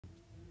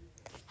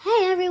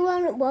Hey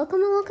everyone,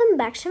 welcome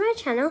back to my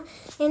channel,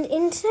 and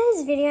in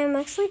today's video I'm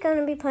actually going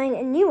to be playing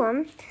a new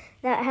one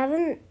that I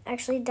haven't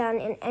actually done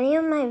in any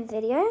of my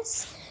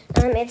videos.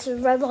 It's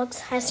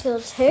Roblox High School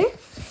 2,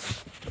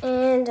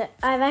 and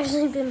I've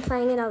actually been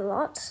playing it a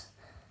lot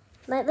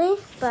lately,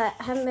 but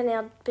I haven't been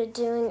able to be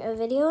doing a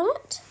video on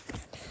it.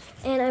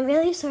 And I'm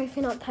really sorry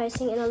for not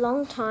posting in a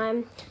long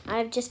time.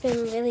 I've just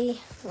been really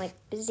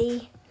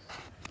busy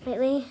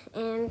lately,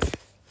 and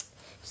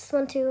just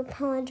want to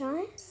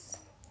apologize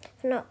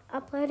for not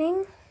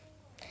uploading.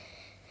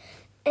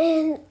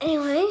 And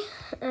anyway,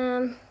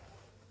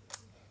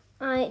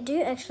 I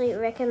do actually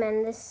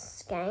recommend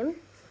this game.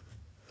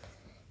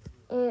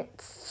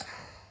 It's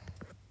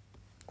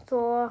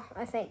for,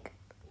 I think,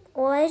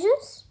 all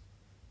ages?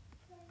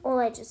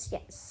 All ages,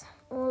 yes.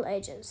 All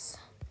ages.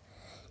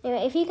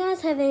 Anyway, if you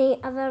guys have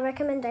any other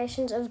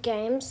recommendations of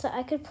games that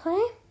I could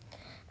play,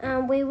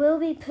 we will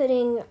be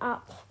putting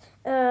up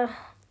a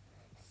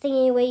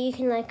thingy where you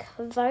can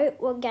vote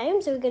what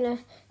games. So we're going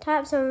to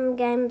type some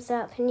games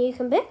up and you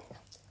can pick.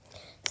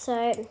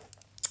 So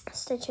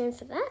stay tuned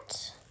for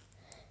that.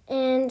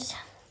 And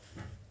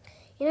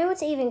you know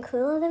what's even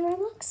cooler than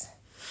Roblox?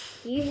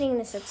 You hitting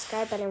the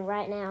subscribe button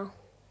right now.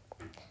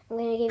 I'm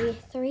going to give you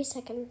 3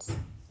 seconds.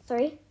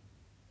 3,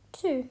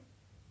 2,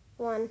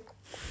 1.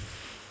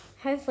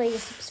 Hopefully you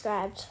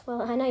subscribed.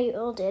 Well, I know you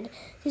all did,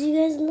 because you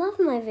guys love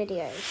my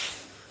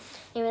videos.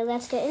 Anyway,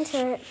 let's get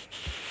into it.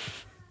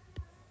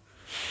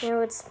 You know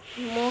what's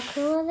more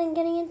cooler than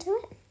getting into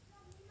it?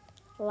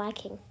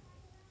 Liking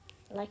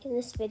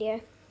this video.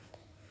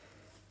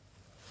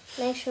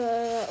 Make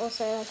sure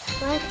also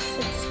like,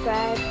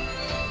 subscribe,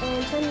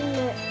 and turn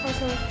the post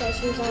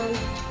notifications on.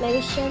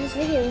 Maybe share this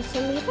video with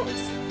some of your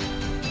friends.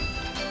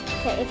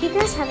 Okay, if you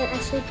guys haven't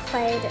actually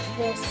played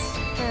this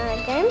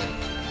game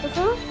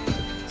before,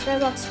 it's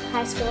Roblox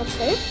High School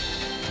 2,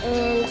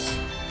 and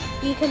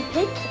you can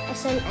pick a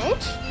certain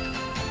age,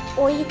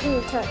 or you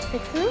can tell it to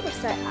pick from it.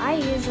 So I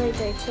usually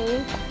do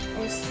teen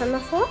and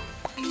semaphore.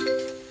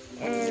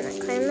 And I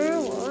claim their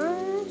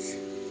award.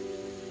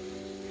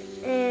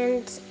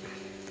 And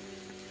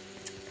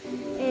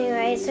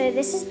anyway, so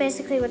this is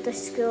basically what the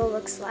school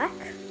looks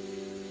like.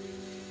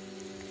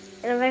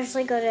 And I've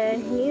actually got a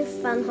new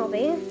fun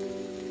hobby.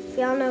 If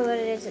y'all know what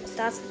it is, it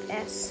starts with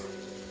S.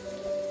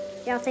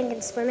 Y'all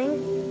thinking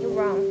swimming? You're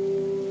wrong.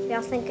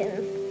 Y'all thinking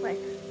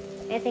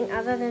anything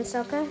other than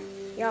soccer?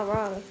 Y'all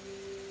wrong.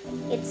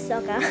 It's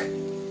soccer.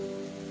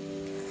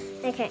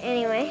 Okay,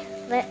 anyway,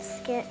 let's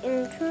get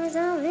into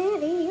the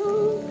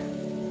video.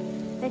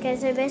 Okay,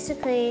 so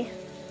basically,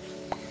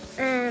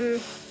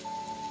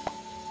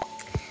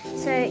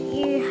 so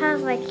you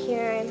have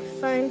your own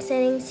phone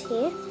settings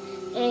here,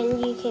 and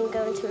you can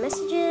go into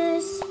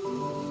messages,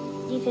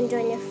 you can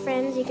join your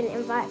friends, you can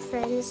invite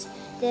friends.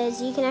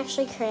 You can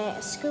actually create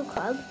a school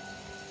club,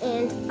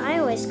 and I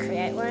always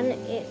create one.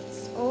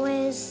 It's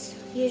always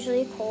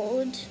usually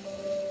called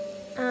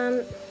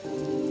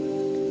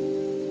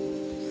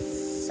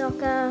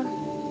soccer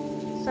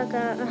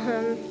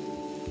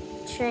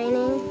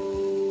training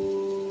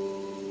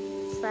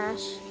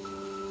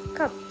 /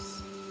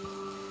 cups.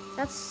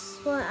 That's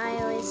what I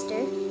always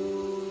do.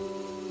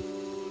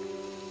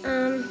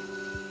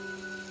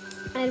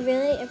 I'd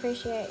really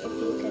appreciate if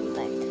you could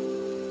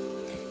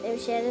maybe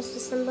share this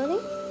with somebody.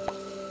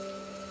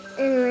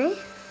 Anyway,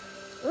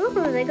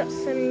 ooh, they got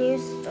some new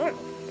stuff.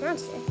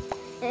 Fancy.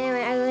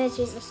 Anyway, I always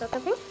use the soccer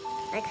thing.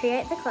 I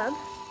create the club,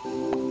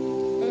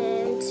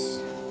 and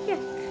yeah,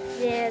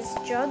 there's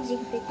jobs. You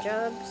can pick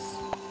jobs.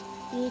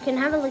 You can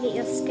have a look at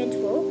your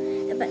schedule.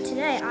 But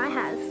today I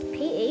have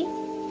PE.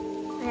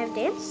 I have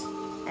dance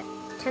at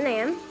 10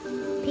 a.m.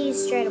 PE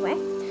straight away.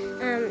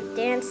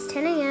 Dance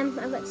 10 a.m.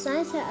 I've got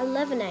science at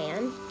 11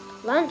 a.m.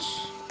 Lunch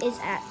is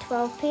at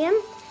 12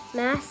 p.m.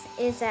 Math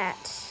is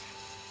at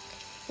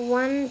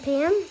 1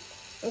 p.m.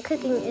 and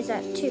cooking is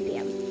at 2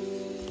 p.m.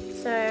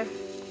 So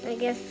I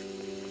guess,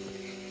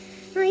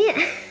 oh yeah,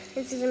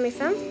 this is gonna be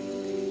fun.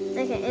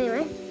 Okay,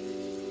 anyway.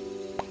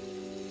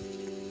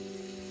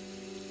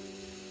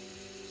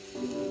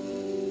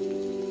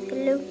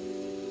 Hello.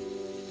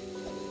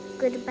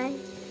 Goodbye.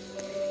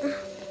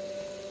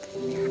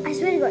 I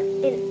swear to God,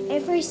 in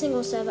every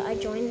single server I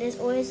join, there's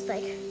always a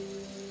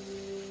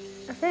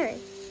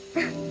fairy.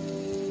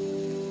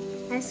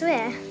 I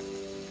swear.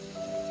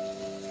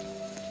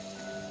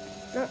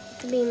 Not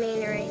to be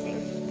mean or anything.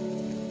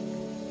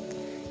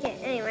 Yeah,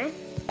 anyway.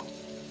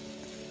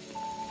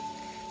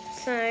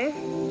 So,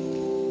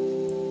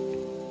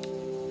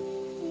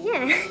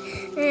 yeah.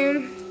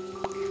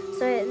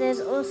 So there's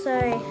also,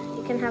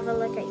 you can have a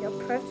look at your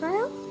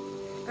profile.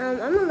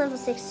 I'm on level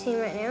 16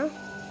 right now.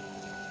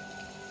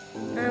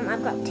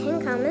 I've got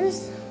 10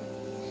 commas.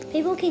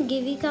 People can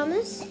give you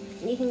commas.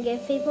 You can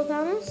give people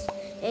commas.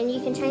 And you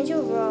can change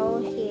your role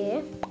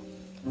here.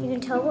 You can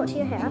teleport to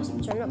your house,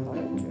 which I'm not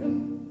going to.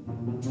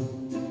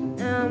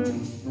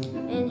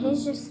 And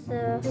here's just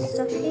the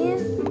stuff here.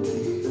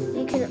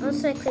 You can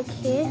also click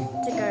here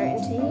to go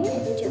into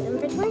your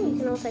inventory. You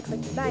can also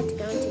click buy to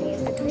go into your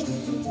inventory.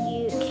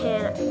 You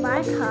can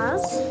buy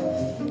cars,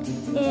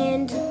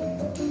 and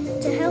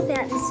help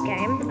out this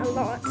game a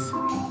lot,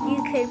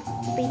 you could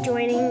be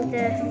joining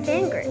the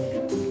fan group.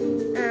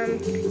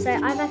 So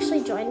I've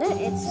actually joined it.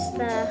 It's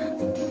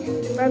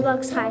the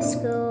Roblox High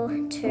School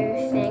 2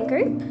 fan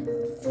group.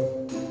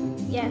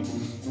 Yeah,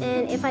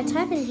 and if I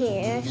type in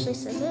here, it actually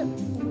says it.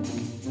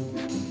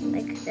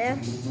 Like there,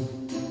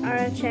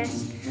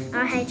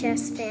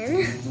 RHS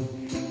fan.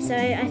 So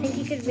I think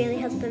you could really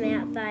help them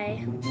out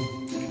by,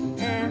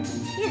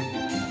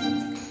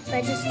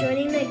 by just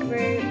joining their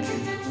group,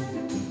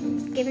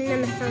 giving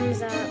them a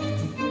thumbs up.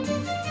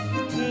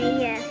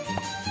 Yeah,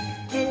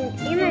 and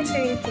emotes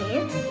are in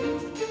here.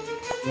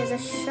 There's a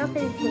shop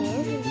in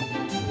here.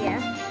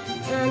 Yeah.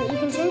 You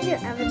can change your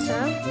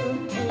avatar or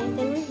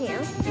anything in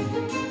here.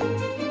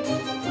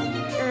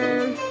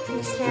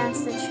 This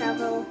has the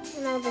travel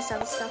and all this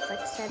other stuff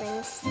like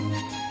settings.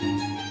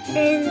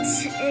 And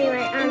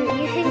anyway,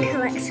 you can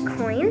collect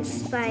coins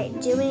by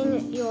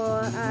doing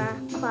your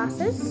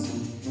classes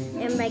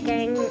and by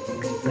getting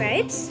good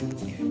grades.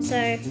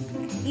 So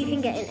you can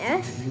get an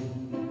F.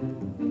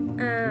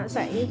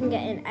 You can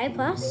get an A+,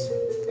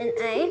 an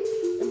A.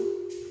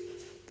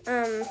 I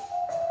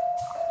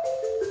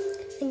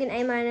think an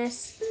A-,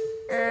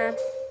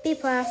 B+,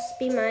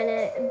 B-,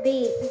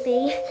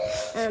 B-,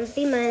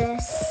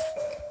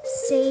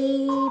 C+,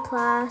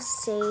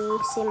 C,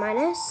 C-,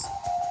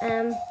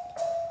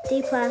 D+,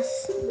 D,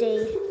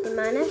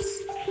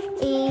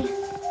 D-,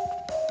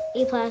 E+,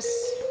 E+,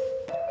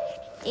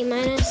 E-,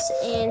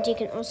 and you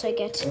can also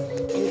get an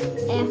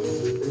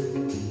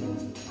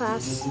F+,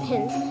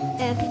 an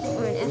F,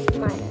 or an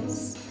F-.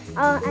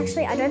 Oh,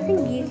 actually, I don't think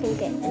you can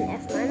get an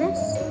F-,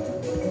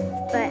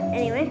 but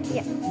anyway,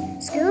 yeah.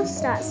 School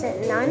starts at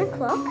 9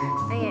 o'clock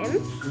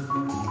a.m.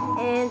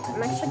 and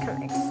I'm actually kind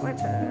of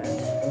excited.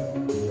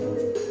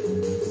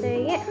 So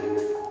yeah,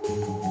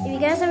 if you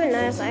guys haven't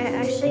noticed, I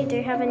actually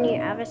do have a new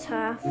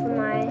avatar for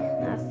my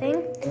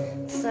thing.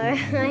 So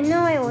I know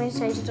I always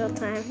change it all the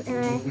time,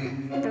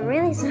 and I'm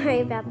really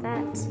sorry about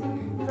that.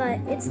 But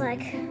it's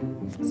like,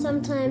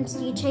 sometimes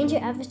you change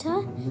your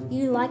avatar,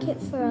 you like it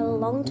for a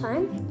long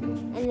time,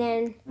 and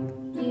then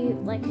you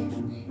like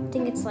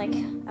think it's like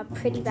a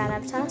pretty bad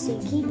avatar, so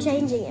you keep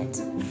changing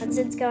it as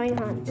it's going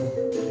on.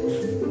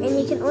 And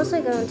you can also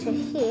go into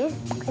here,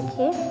 click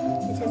here,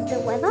 it says the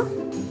weather.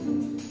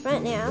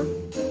 Right now,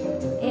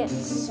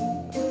 it's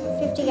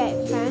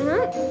 58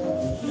 Fahrenheit,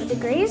 or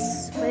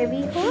degrees, whatever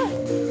you call it.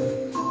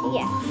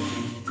 Yeah.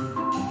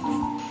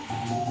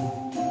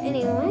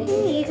 Anyway,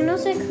 you can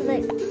also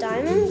collect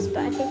diamonds,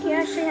 but I think you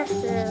actually have to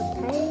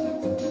pay.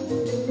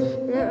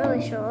 I'm not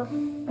really sure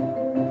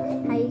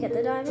how you get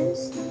the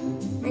diamonds.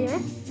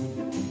 Anyway,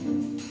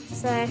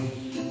 so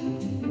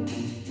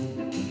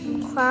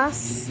class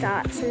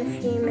starts in a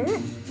few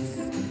minutes.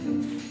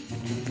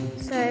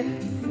 So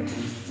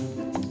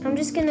I'm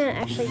just gonna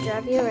actually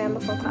drive you around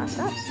before class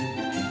starts,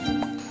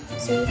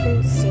 so you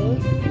can see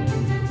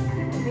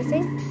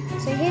everything.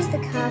 So here's the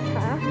car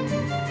park.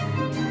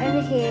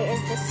 Over here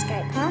is the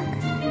skate park.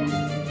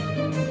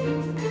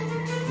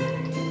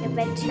 The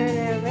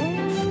Ventura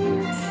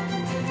Ranch.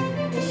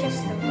 It's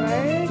just the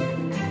road.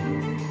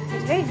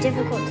 It's very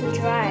difficult to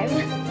drive.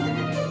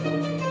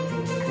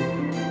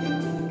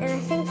 And I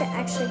think they're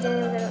actually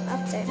doing a little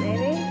update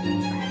maybe.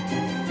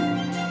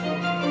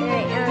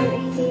 Anyway,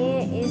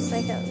 here is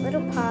like a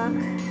little park.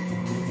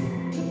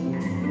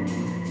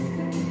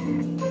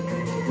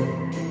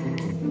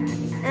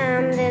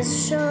 There's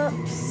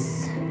shops.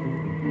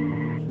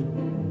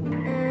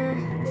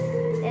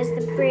 There's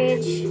the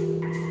bridge.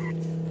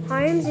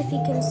 Homes, if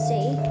you can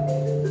see,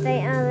 they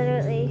are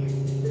literally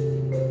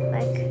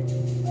like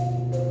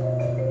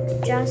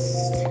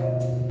just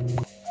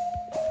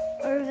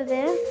over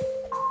there.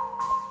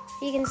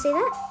 You can see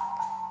that.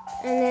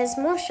 And there's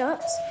more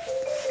shops.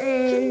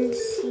 And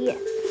yeah,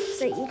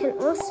 so you can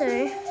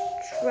also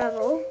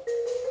travel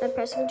by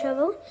pressing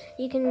travel.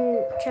 You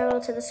can travel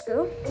to the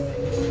school,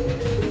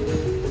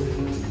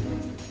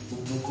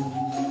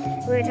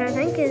 which I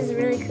think is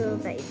really cool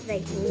that they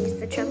can use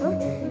the travel.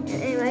 And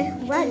anyway,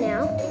 right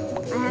now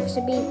I have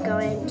to be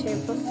going to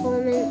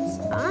performance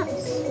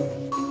arts.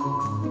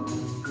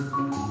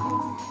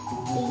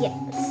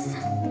 Yes.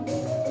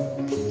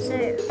 So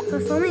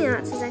performing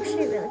arts is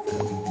actually really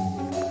fun.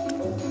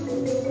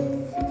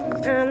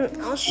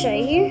 I'll show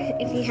you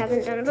if you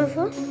haven't done it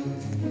before.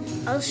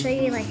 I'll show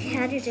you like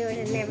how to do it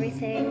and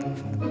everything.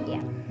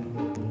 Yeah.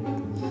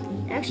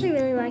 I actually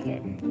really like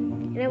it.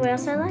 You know what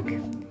else I like?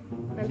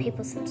 When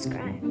people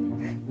subscribe.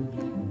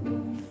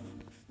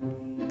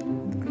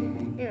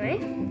 Anyway,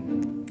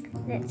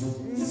 let's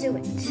do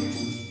it.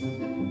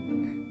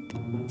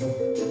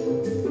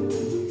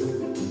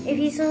 If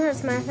you saw that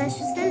smile flash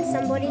just then,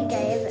 somebody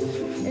gave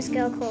this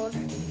girl called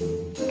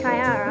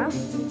Kyara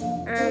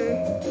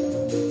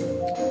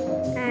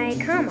a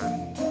karma.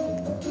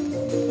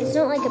 It's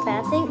not like a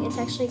bad thing, it's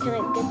actually kind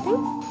of a good thing.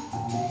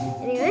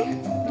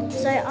 Anyway,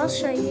 so I'll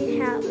show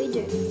you how we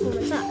do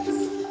performance arts.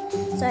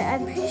 So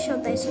I'm pretty sure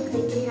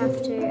basically you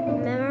have to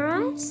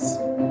memorize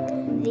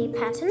the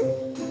pattern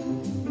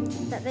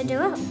that they do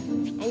it,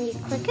 and you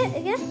click it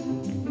again,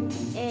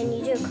 and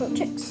you do cool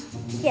tricks.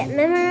 Yeah,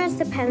 memorize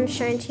the pattern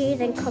shown to you,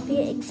 then copy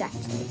it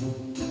exactly.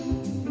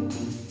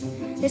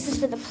 This is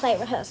for the play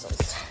rehearsals.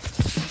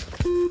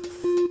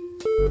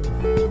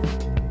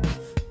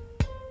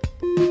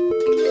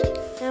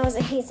 That was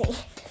easy.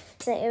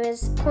 So it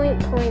was point,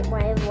 point,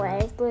 wave,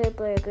 wave, blue,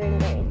 blue, green,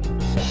 green.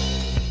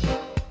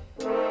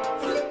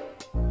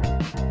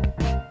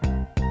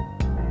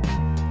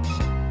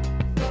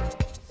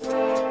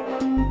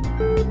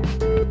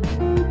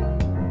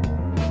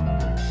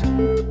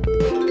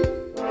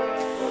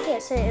 Yeah,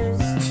 so it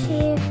was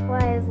cheer,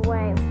 wave,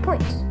 wave,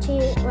 point.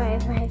 Cheer,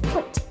 wave, wave,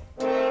 point.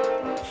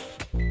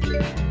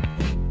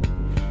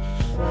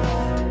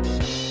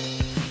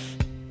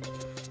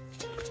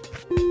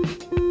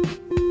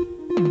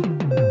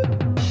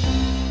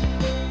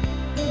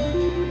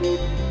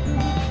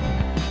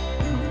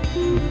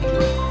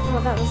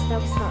 That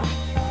was hard.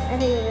 I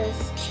think it was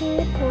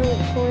cheer,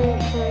 point,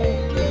 point, point.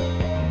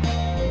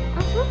 I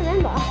can't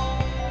remember.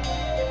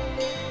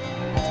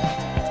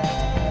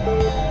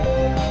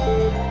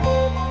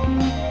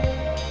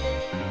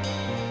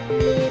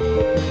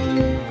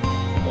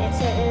 Yeah,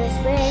 so it was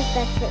wave,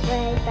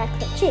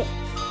 backflip, cheer.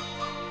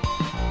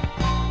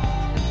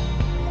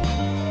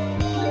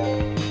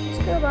 This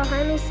girl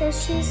behind me says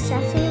she's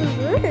sassy and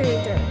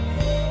rude.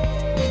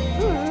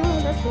 Oh,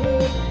 that's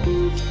weird.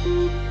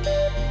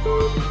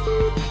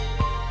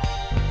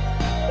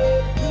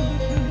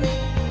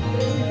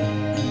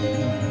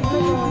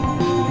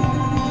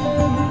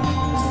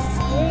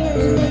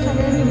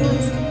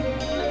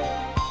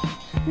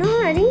 No,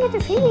 I didn't get to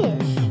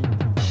finish.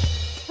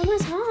 That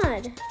was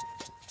hard.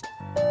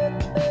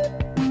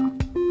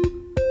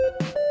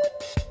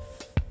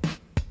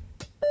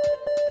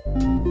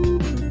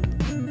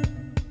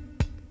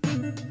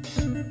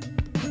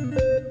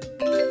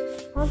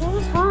 Oh, that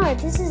was hard.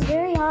 This is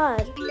very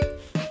hard.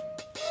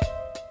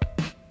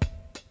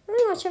 Oh my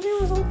gosh,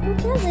 everyone was all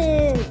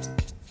pleasant.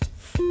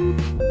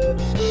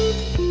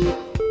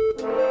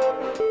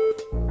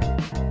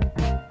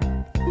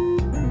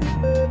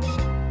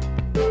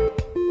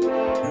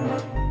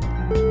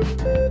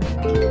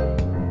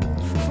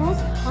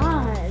 That's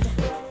hard.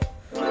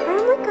 I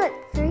only got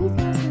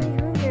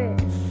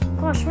 3,900.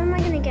 Gosh, what am I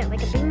gonna get?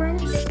 Like a B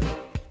minus?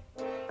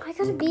 I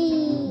got a B.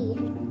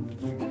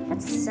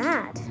 That's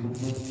sad.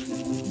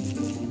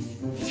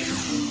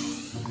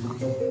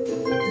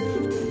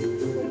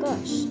 Oh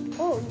gosh.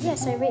 Oh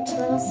yes, I reached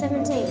level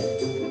 17.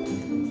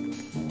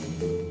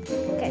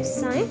 Okay,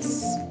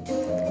 science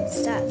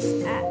starts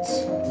at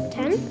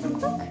 10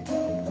 o'clock.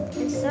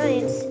 And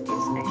science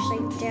is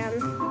actually down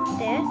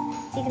there.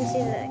 You can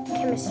see the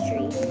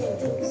chemistry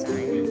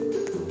sign.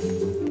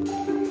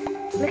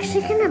 I'm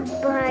actually gonna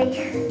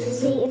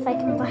see if I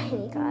can buy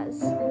any cars.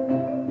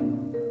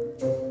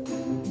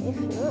 If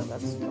not,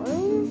 that's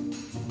fine.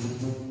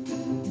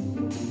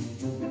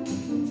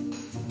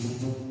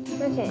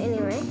 Okay,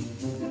 anyway.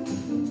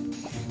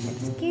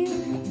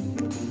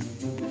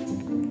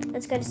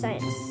 Let's go to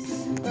science,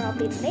 or I'll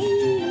be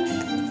late.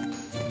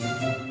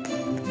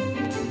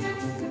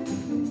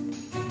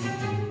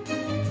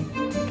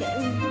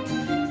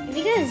 If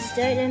you guys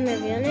don't know my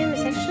real name,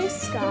 it's actually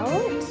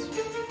Scarlett.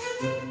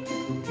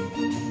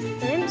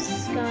 My name's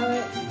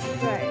Scarlett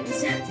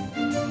Rose.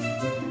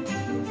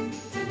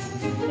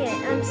 Yeah,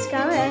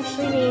 Scarlett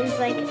actually means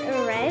like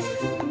a red,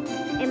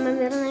 and my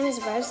middle name is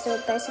Rose, so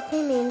it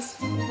basically means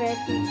red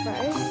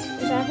rose,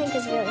 which I think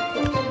is really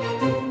cool.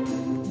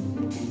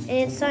 And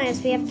in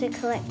science, we have to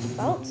collect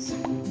bolts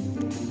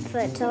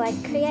to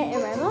like create a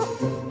robot,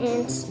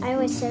 and I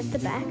always sit at the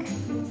back,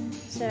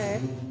 so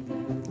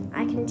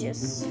I can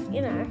just,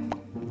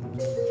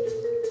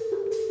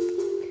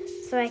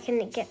 so I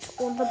can get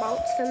all the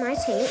bolts for my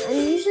team. I'm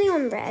usually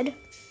on red,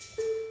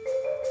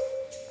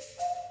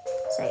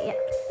 so yeah.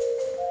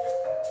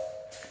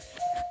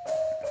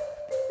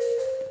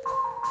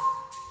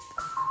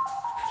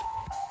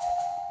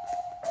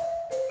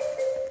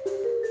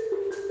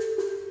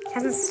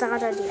 Hasn't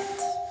started yet.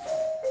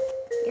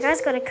 You guys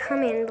gotta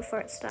come in before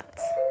it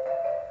starts.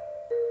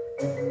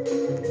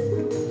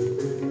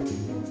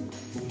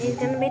 It's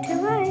gonna be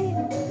too late.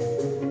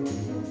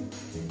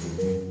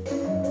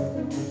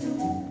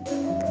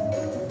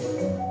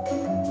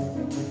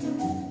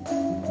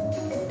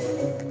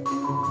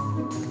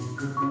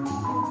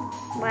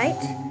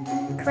 Wait.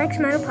 Collect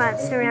metal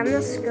parts around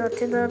the school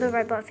to build a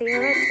robot for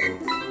your team.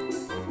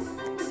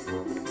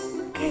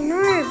 Okay,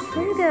 no,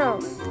 blue girl.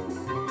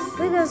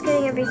 Blue girl's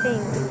getting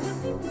everything.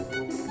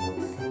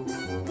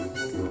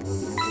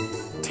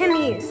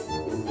 Temu.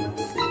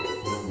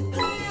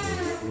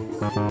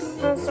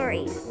 Oh,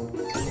 sorry.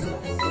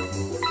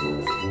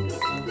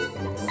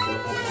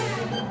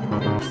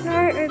 No,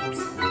 oops.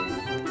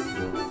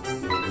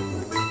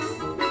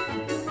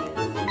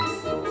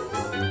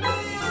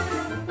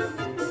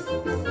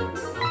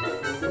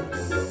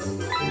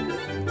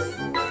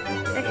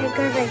 Okay,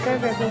 go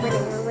red,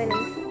 we're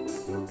winning.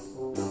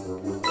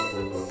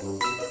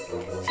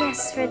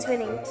 Yes, red's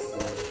winning.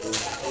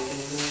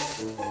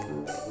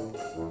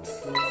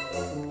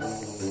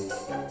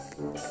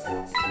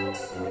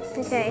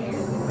 Okay,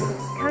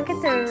 can't get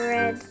the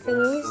red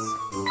thingies.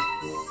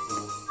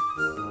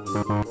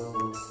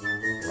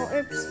 Oh,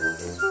 oops.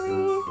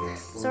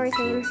 Sorry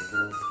team.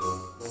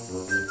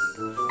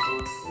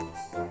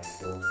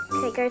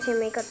 Okay, go team,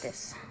 we got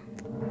this.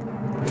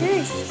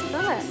 Dude, she's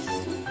fast.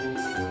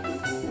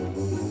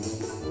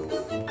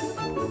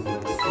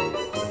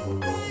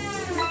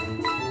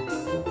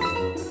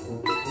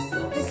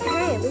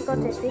 Okay, we got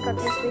this.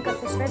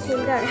 Red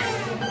team, go.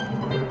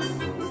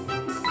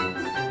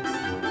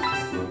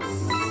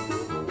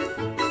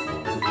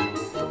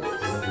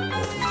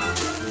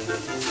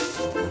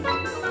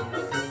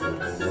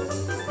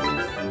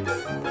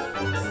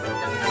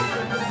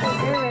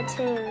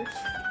 Team.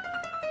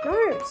 No,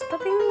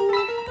 stopping me.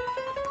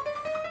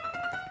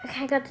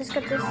 Okay, got this.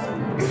 Get.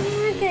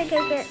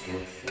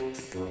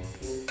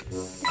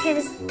 Okay,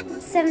 there's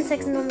 7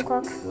 seconds on the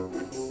clock.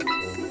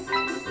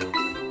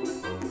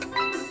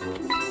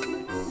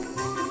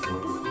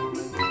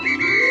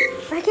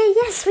 Okay,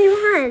 yes, we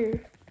won.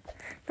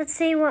 Let's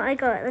see what I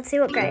got. Let's see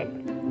what grade.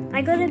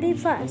 I got a B+.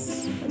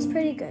 That's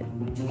pretty good.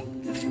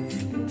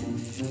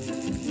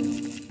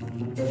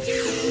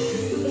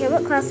 Okay,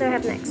 what class do I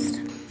have next?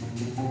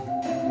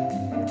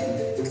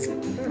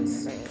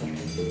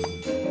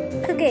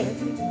 Cooking.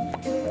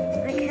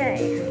 Okay.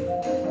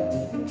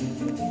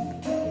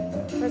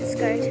 Let's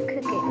go to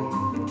cooking.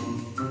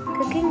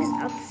 Cooking's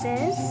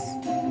upstairs.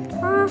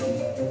 Oh.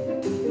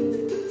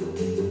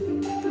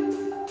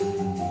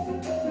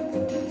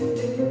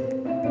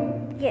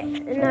 Yeah,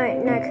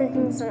 no,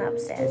 cooking's not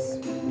upstairs.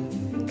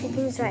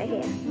 Cooking's right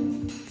here.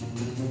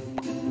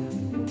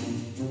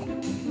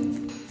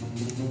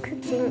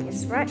 Cooking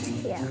is right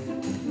here.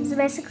 So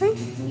basically,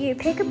 you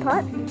pick a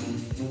pot.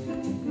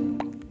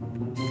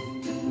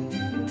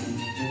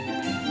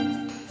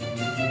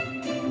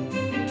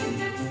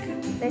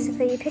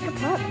 Basically, you pick a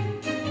pot,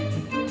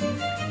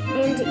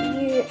 and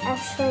you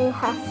actually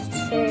have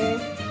to,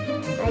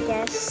 I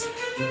guess,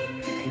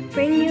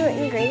 bring your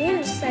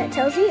ingredients that it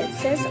tells you. It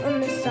says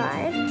on the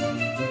side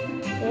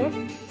here,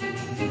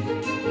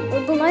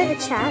 or below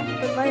this chat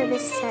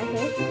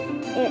here,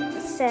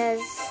 it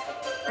says,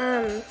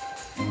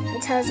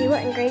 it tells you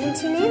what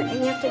ingredients you need, and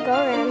you have to go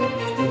around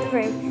the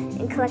room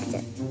and collect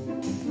it,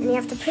 and you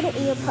have to put it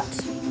in your pot.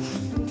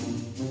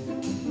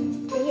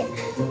 Yeah.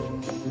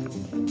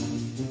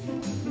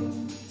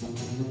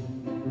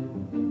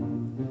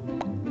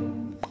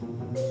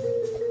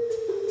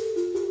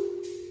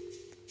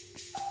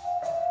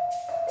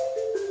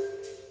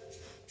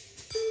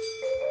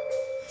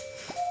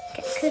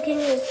 Cooking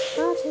is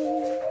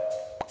starting.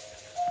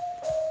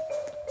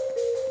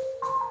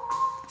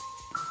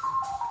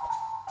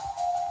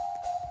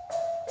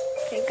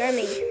 Okay, go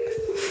me.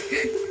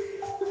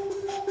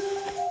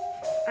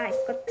 I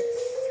got this.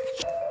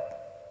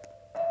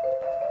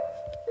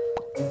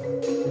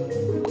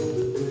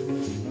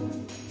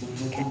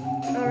 Okay,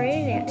 I'll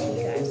read it out to you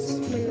guys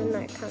when the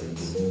note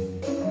comes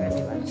around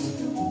to us.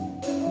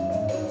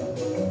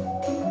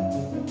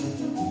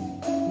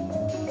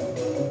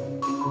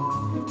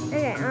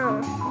 Okay,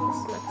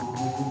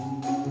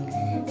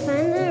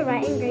 find the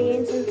right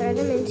ingredients and throw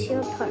them into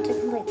your pot to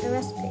complete the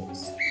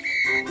recipes.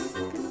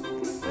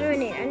 What do I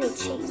need? I need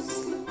cheese.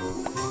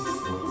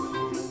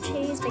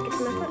 Cheese, take it to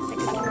my pot, take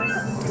it to my pot,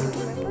 take it to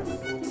my pot.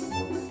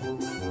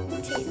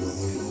 Cheese.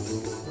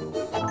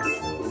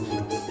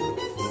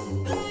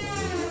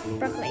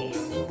 Broccoli.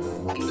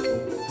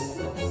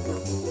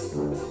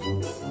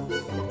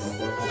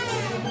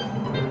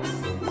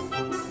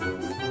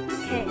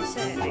 Okay, so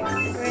I got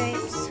the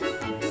grapes.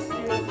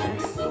 I need the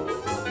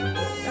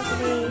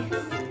broccoli.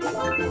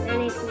 I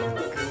need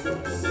milk.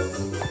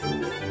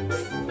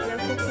 Now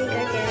quickly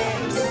go get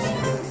it.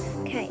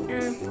 Okay,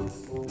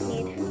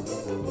 need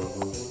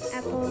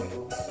apple.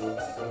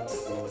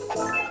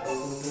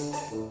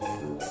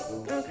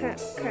 Oh crap.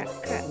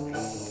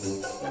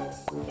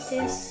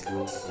 This.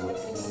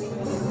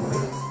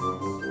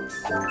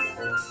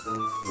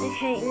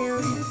 Okay, now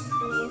I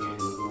need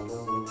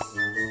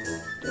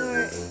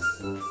door.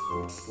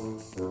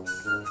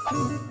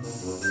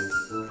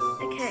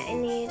 Okay, I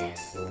need.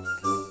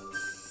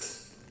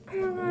 Oh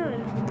my god.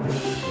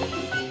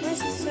 Why is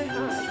this so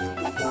hard?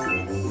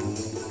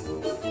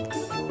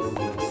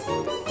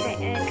 Okay,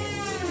 egg.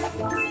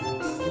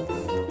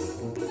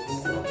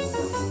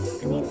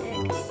 I need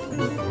egg.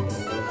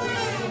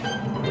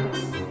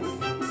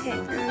 Okay,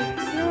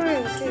 no,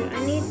 dude, I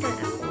need that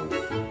apple.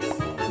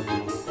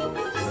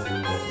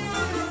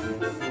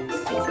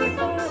 Take my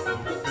pot.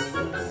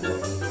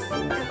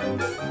 Apple.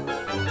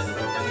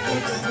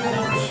 Next, I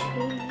need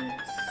cheese.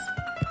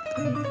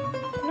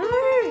 No!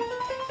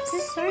 This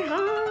is so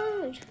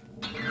hard.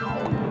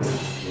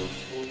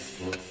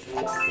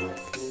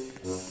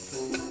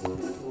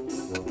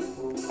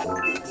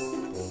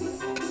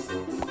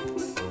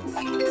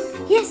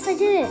 Yes, I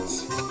did it!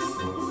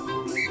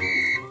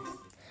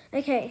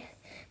 Okay,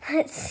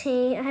 let's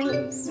see. I'm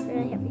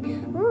really happy.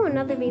 Oh,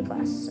 another B+.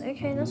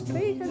 Okay, that's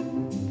pretty good.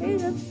 Pretty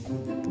good.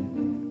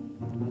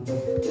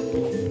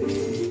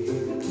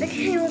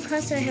 Okay, what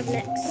class do I have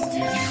next?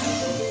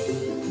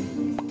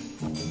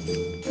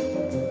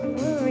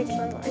 Oh, which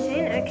level?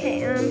 Okay,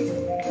 Okay,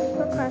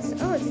 what class?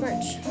 Oh, it's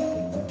lunch.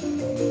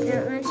 Now,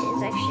 lunch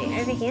is actually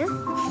over here.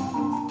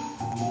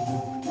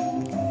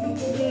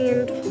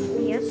 And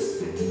yes.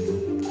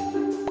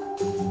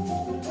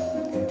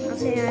 I'll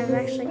say I've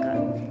actually got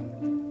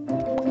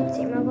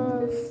see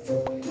marbles.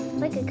 It's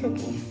like a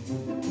cookie.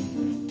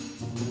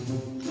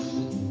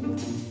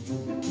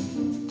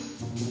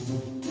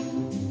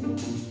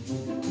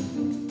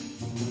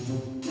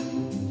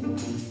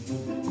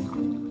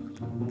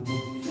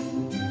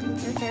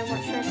 Okay, what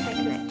should I take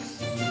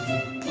next? I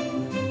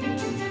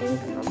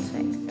think I'll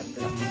take the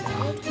block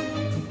side.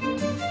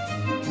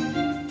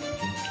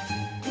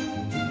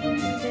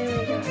 There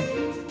we go.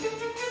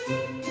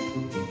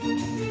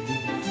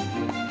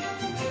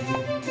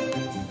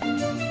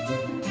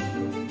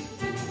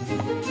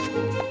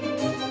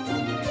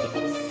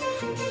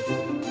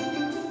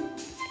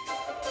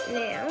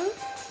 Now,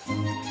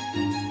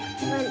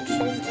 lunch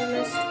is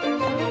almost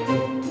over.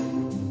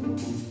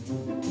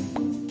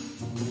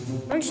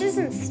 Lunch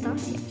doesn't start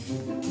yet.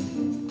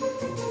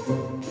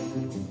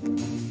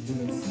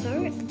 I'm so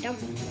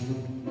dumb.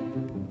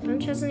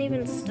 Lunch hasn't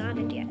even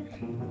started yet.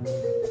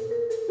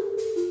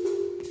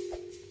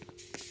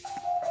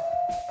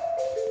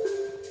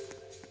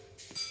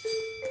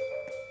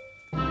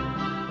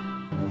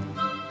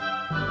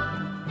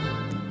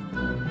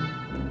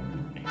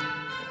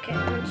 Okay,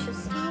 lunch has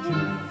started.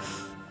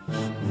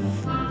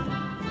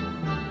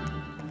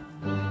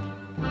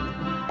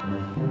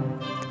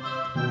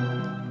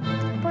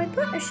 Boy,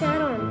 put a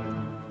shirt on.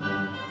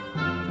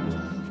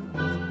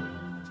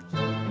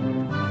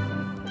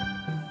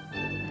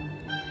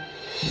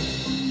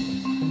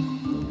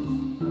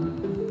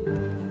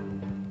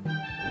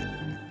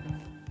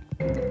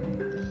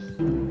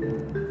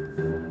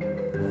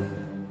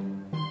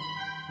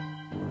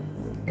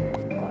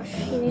 Gosh,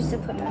 he needs to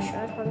put that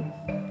shirt on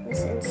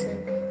this instant.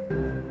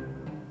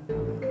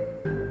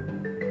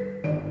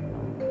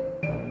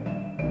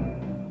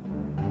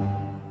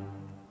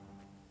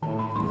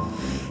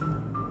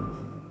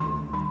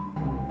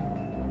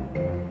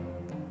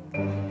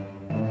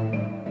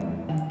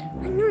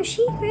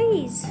 She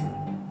agrees.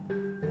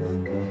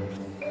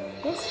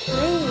 Yes,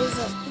 please.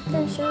 Put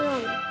that shirt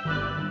on.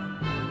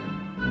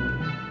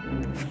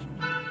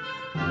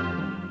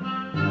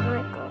 Oh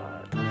my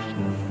god.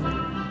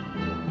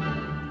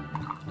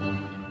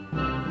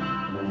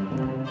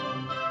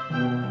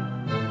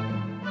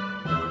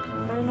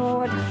 My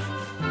lord.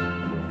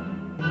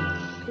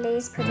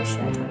 Please put a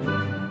shirt on.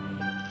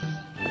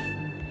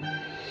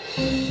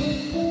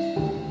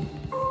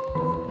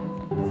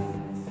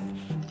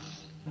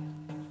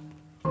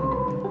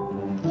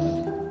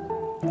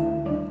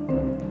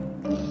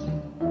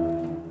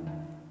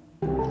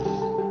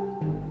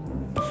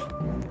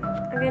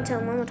 I'm gonna tell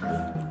him one more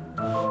time.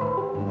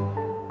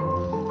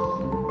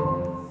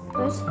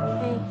 Put a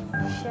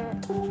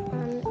shirt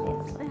on.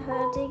 It's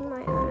hurting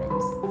my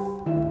eyes.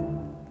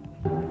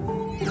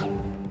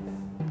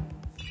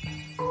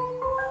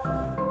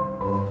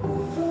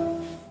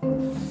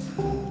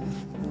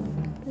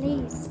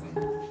 Please.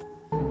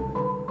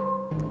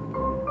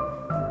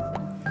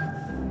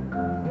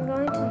 I'm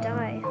going to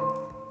die.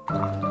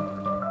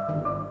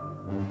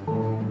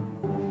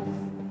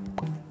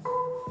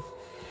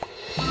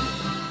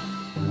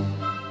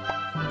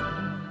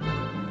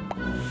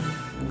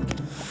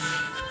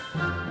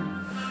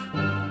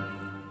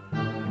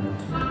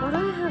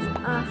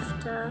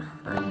 After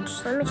lunch.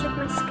 So let me check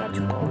my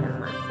schedule on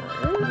my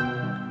phone.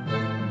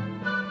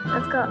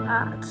 I've got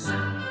art.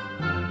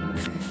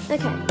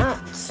 Okay,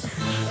 art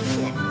is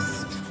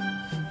next.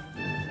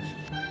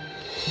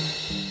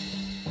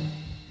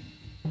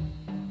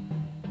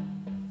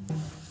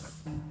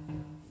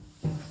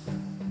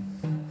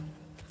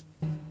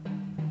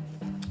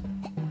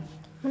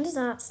 When does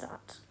art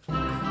start?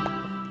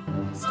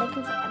 It's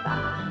taking forever.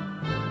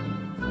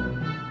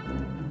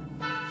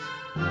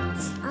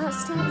 Art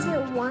starts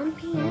at 1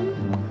 p.m.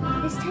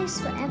 This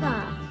takes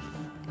forever.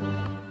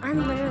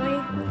 I'm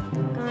literally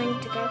going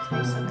to go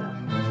play soccer.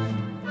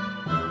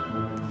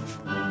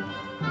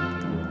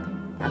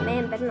 That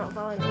man better not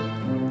follow me.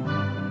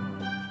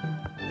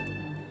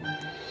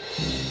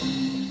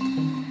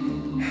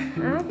 I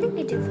don't think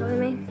he did follow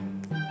me.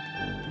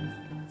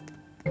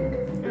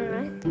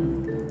 Alright.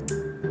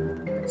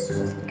 Let's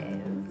just go.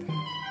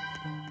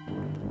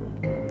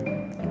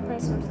 Play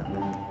some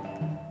soccer.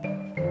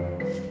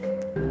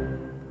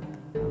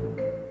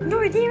 No,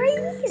 there he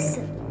is!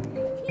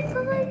 He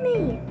followed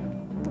me!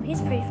 Oh,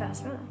 he's pretty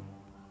fast, right?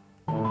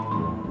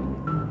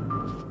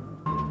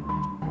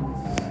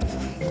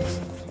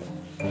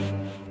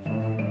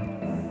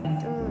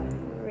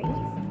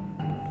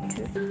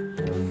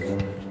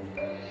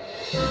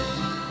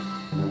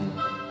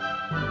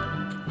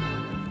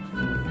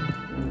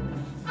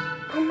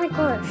 Oh my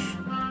gosh.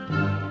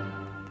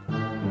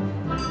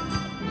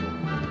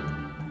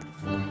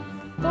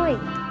 Boy,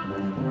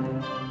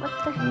 what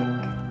the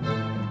heck?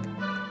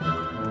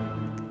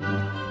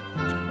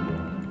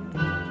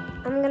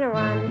 I'm gonna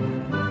run.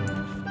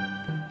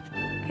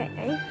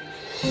 Okay,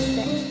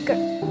 set, go.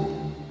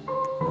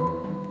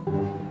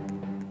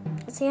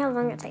 Let's see how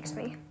long it takes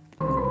me.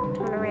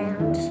 Turn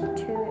around to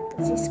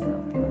the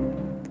school.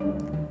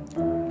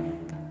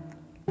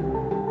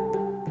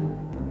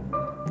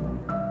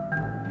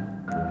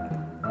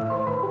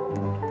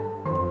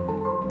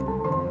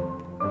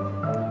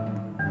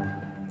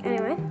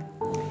 Anyway,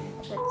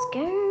 let's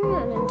go.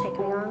 It didn't take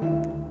me long.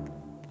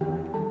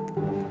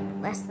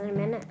 Less than a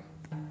minute.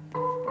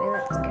 Okay,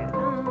 let's go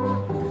up.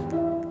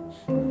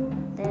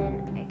 Then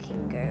I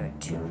can go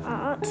to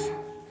art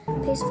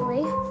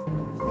peacefully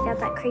without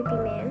that creepy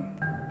man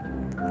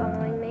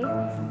following me.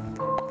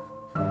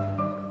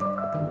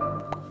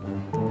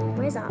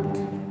 Where's art?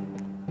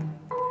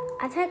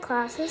 I've had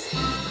classes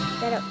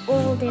that are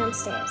all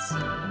downstairs.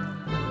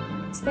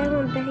 Is there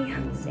one better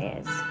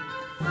upstairs?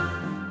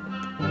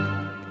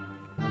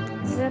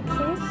 Is it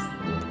upstairs?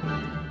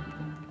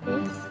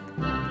 Yes.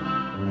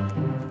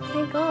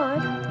 Thank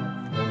God.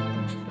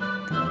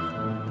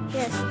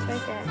 Yes, it's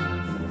right there.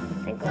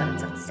 Thank God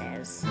it's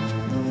upstairs.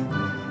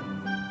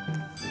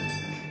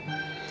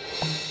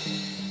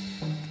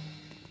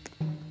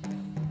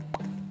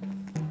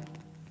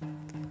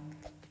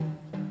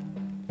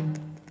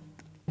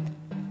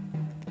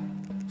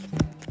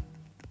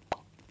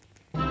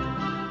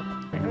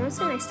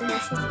 So nice to her. She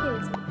seems cool.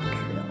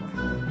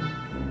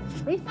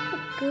 We've got a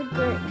good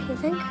group, you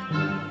think?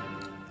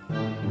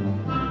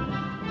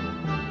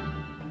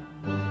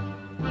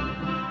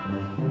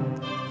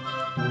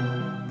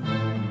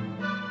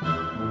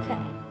 Okay.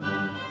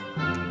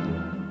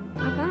 I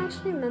can't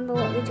actually remember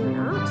what we do in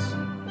art.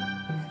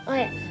 Oh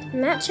yeah,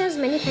 match as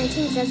many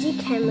paintings as you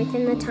can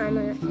within the time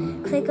limit.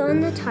 Click on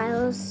the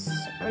tiles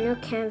on your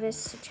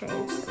canvas to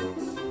change them.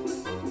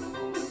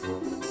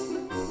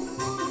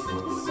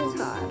 This is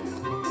hard.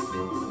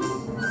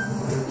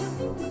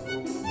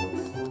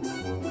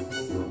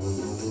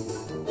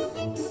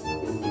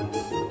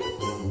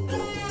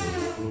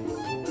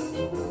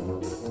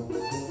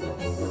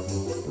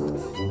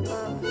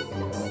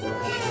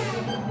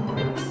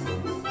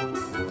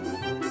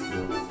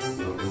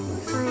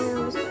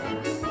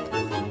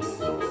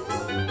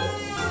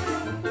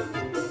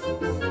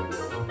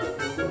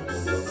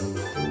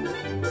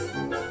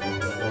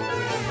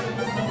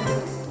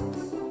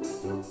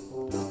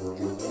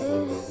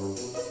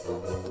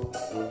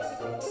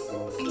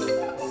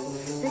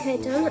 Okay,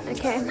 done.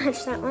 Okay, I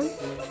matched that one.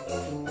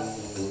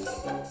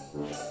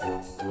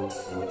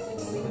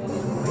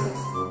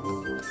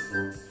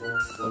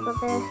 You go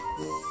there.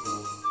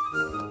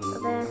 Go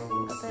there.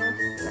 Go there.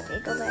 Okay,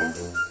 go there.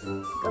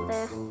 Go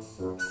there.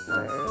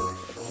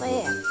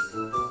 Where?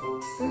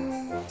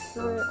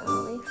 No,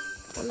 Ollie.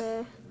 Come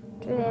there.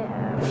 Do there.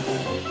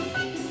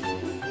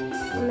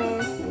 Come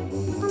there.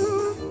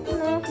 Come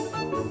there.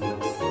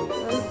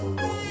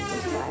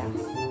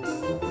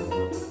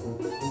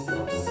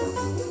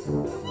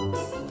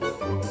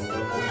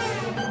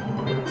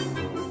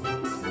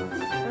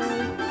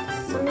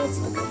 Let's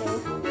fire.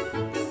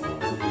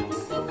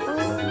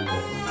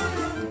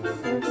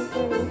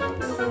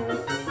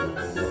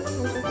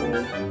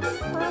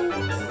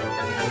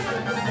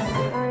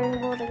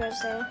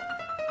 There.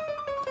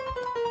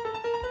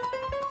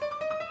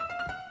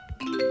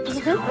 Is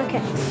it good?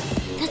 Okay.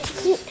 That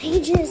took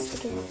ages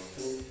to get.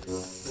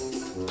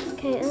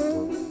 Okay,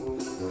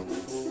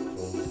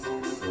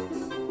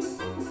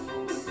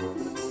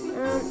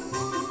 let's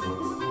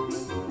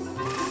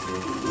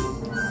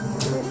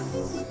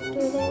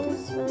do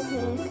this real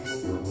quick.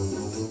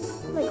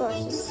 Oh my gosh,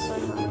 this is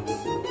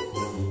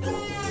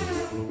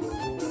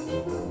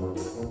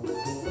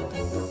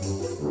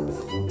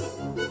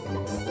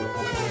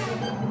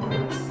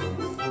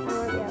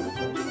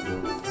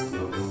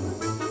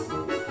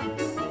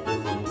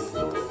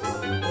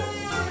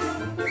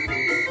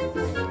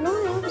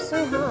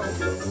so hard.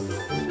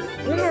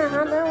 You know how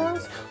hard that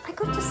was? I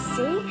got to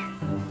see.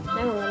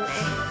 No one will know.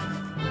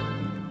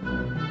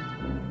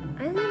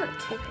 I only got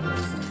 2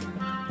 pages.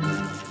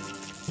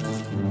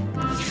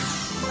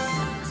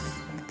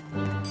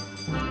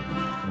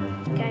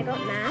 Okay, I got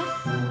math.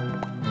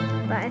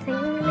 But I think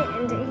I'm going to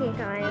end it here,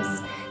 guys.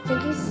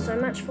 Thank you so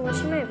much for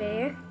watching my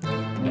video.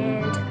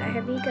 And I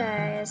hope you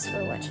guys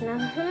will watch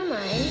another one of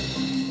mine.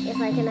 If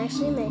I can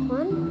actually make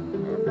one.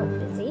 I'm not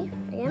busy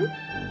again.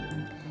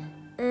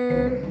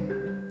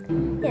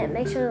 Yeah,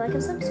 make sure to like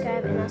and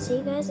subscribe, and I'll see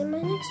you guys in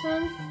my next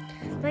one.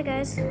 Bye,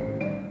 guys.